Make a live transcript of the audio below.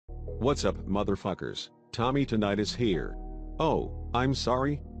What's up, motherfuckers? Tommy Tinnitus here. Oh, I'm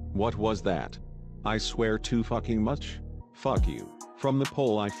sorry? What was that? I swear too fucking much? Fuck you. From the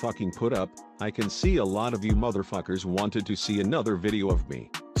poll I fucking put up, I can see a lot of you motherfuckers wanted to see another video of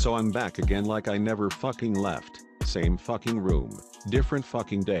me. So I'm back again like I never fucking left. Same fucking room, different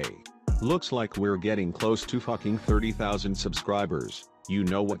fucking day. Looks like we're getting close to fucking 30,000 subscribers. You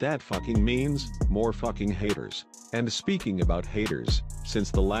know what that fucking means? More fucking haters. And speaking about haters,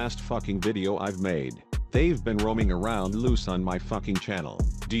 since the last fucking video I've made, they've been roaming around loose on my fucking channel.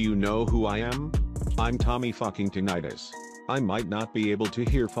 Do you know who I am? I'm Tommy fucking Tinnitus. I might not be able to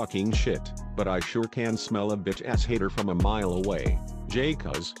hear fucking shit, but I sure can smell a bitch ass hater from a mile away.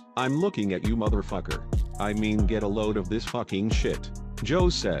 Cuz, I'm looking at you motherfucker. I mean, get a load of this fucking shit. Joe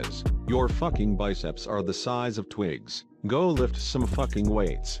says, your fucking biceps are the size of twigs. Go lift some fucking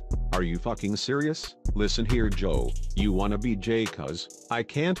weights. Are you fucking serious? Listen here Joe, you wanna be cuz, I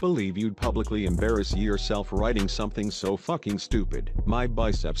can't believe you'd publicly embarrass yourself writing something so fucking stupid. My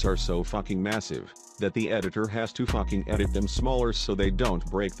biceps are so fucking massive, that the editor has to fucking edit them smaller so they don't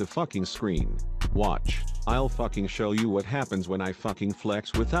break the fucking screen. Watch, I'll fucking show you what happens when I fucking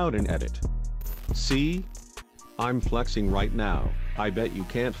flex without an edit. See? I'm flexing right now, I bet you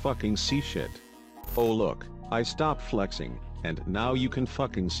can't fucking see shit. Oh look, I stopped flexing, and now you can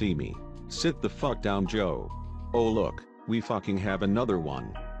fucking see me. Sit the fuck down Joe. Oh look, we fucking have another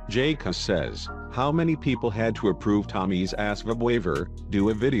one. Cuz says, how many people had to approve Tommy's ASVAB waiver? Do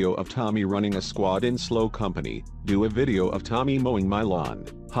a video of Tommy running a squad in slow company. Do a video of Tommy mowing my lawn.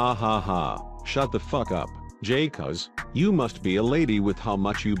 Ha ha ha, shut the fuck up. Cuz, you must be a lady with how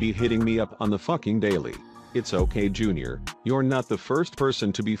much you be hitting me up on the fucking daily. It's okay Junior, you're not the first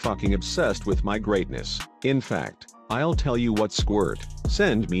person to be fucking obsessed with my greatness. In fact, I'll tell you what squirt,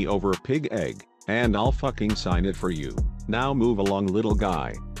 send me over a pig egg, and I'll fucking sign it for you. Now move along little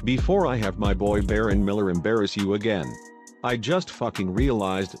guy, before I have my boy Baron Miller embarrass you again. I just fucking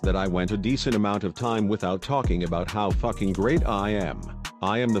realized that I went a decent amount of time without talking about how fucking great I am.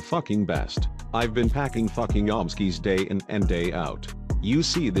 I am the fucking best. I've been packing fucking Yomskis day in and day out. You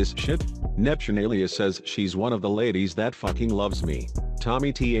see this shit? Neptunalia says she's one of the ladies that fucking loves me.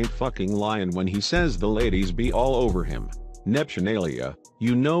 Tommy T ain't fucking lying when he says the ladies be all over him. Neptunalia,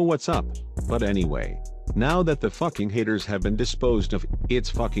 you know what's up. But anyway, now that the fucking haters have been disposed of, it's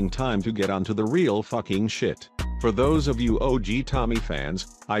fucking time to get onto the real fucking shit. For those of you OG Tommy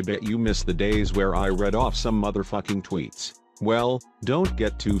fans, I bet you miss the days where I read off some motherfucking tweets. Well, don't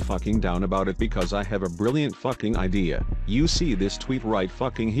get too fucking down about it because I have a brilliant fucking idea. You see this tweet right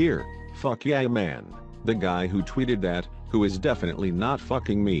fucking here? Fuck yeah man. The guy who tweeted that, who is definitely not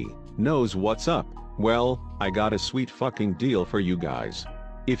fucking me, knows what's up. Well, I got a sweet fucking deal for you guys.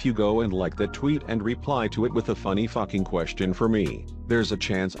 If you go and like that tweet and reply to it with a funny fucking question for me, there's a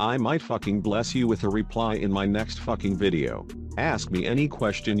chance I might fucking bless you with a reply in my next fucking video. Ask me any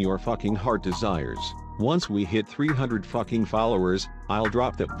question your fucking heart desires. Once we hit 300 fucking followers, I'll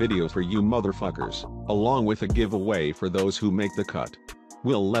drop that video for you motherfuckers, along with a giveaway for those who make the cut.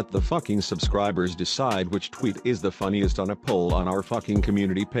 We'll let the fucking subscribers decide which tweet is the funniest on a poll on our fucking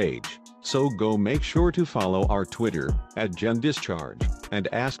community page. So go make sure to follow our Twitter, @Discharge, and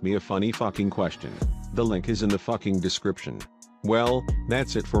ask me a funny fucking question. The link is in the fucking description. Well,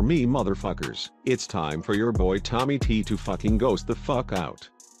 that's it for me motherfuckers. It's time for your boy Tommy T to fucking ghost the fuck out.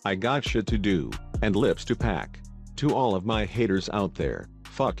 I got shit to do, and lips to pack. To all of my haters out there,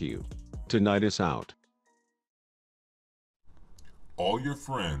 fuck you. Tinnitus out. All your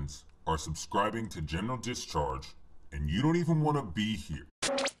friends are subscribing to General Discharge, and you don't even want to be here.